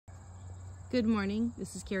Good morning,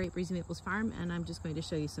 this is Carrie at Breezy Maples Farm, and I'm just going to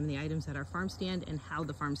show you some of the items at our farm stand and how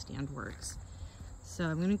the farm stand works. So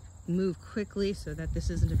I'm going to move quickly so that this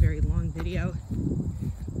isn't a very long video.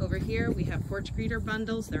 Over here we have porch greeter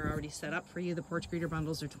bundles. They're already set up for you. The porch greeter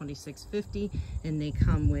bundles are $26.50 and they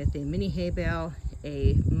come with a mini hay bale,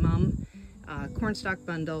 a mum cornstalk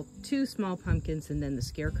bundle, 2 small pumpkins, and then the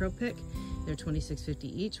scarecrow pick. They're $26.50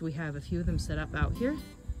 each. We have a few of them set up out here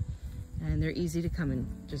and they're easy to come and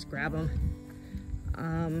just grab them.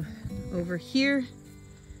 Over here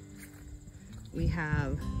we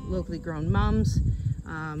have locally grown mums.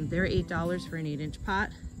 They're $8 for an 8-inch pot.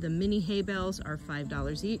 The mini hay bales are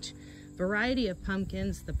 $5 each. Variety of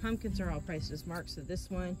pumpkins. The pumpkins are all priced as marked, so this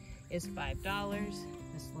one is $5.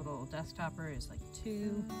 This little desktopper is like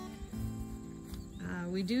 $2.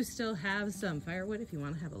 We do still have some firewood if you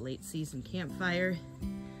want to have a late season campfire.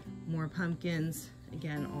 More pumpkins.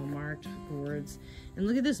 Again, all marked boards. And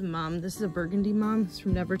look at this mum. This is a burgundy mum. It's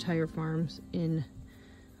from Never Tire Farms in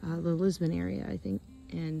the Lisbon area, I think.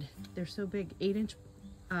 And they're so big, 8-inch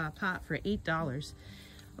pot for $8.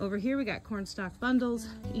 Over here we got cornstalk bundles.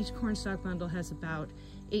 Each cornstalk bundle has about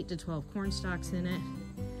 8 to 12 cornstalks in it.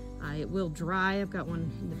 It will dry. I've got one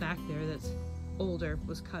in the back there that's older,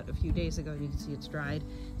 was cut a few days ago, and you can see it's dried.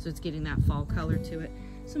 So it's getting that fall color to it.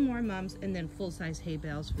 Some more mums, and then full-size hay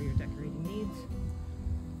bales for your decorating needs.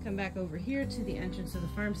 Come back over here to the entrance of the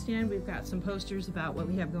farm stand. We've got some posters about what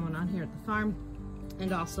we have going on here at the farm.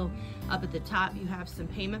 And also up at the top, you have some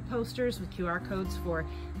payment posters with QR codes for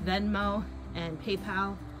Venmo and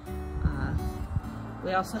PayPal.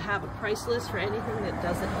 We also have a price list for anything that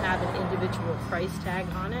doesn't have an individual price tag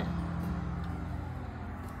on it.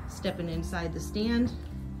 Stepping inside the stand,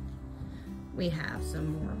 we have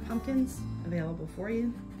some more pumpkins available for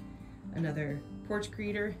you. Another porch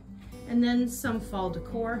greeter. And then some fall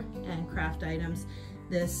decor and craft items.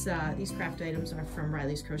 These craft items are from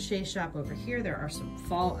Riley's Crochet Shop. Over here there are some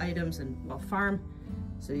fall items and farm.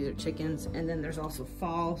 So these are chickens, and then there's also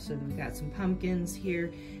fall. So we've got some pumpkins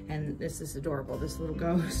here, and this is adorable, this little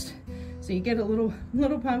ghost. So you get a little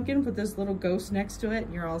pumpkin, put this little ghost next to it,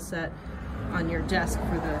 and you're all set on your desk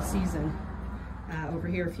for the season. Over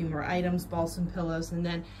here, a few more items, balsam pillows, and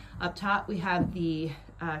then up top we have the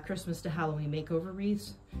Christmas to Halloween makeover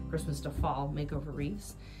wreaths, Christmas to fall makeover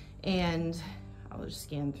wreaths, and I'll just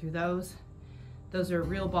scan through those. Those are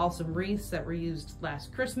real balsam wreaths that were used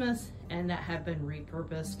last Christmas and that have been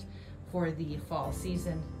repurposed for the fall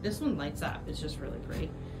season. This one lights up, it's just really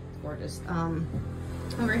pretty, it's gorgeous.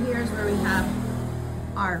 Over here is where we have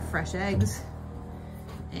our fresh eggs,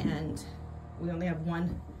 and we only have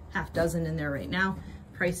 1/2 dozen in there right now.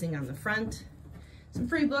 Pricing on the front. Some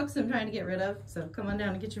free books I'm trying to get rid of, so come on down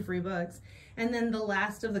and get your free books. And then the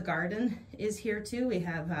last of the garden is here too. We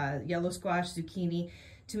have yellow squash, zucchini,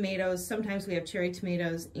 tomatoes. Sometimes we have cherry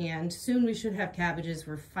tomatoes, and soon we should have cabbages.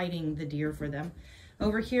 We're fighting the deer for them.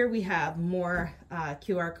 Over here we have more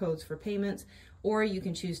QR codes for payments, or you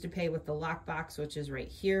can choose to pay with the lockbox, which is right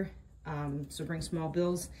here. So bring small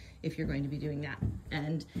bills if you're going to be doing that.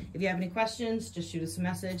 And if you have any questions, just shoot us a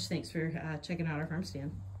message. Thanks for checking out our farm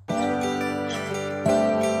stand.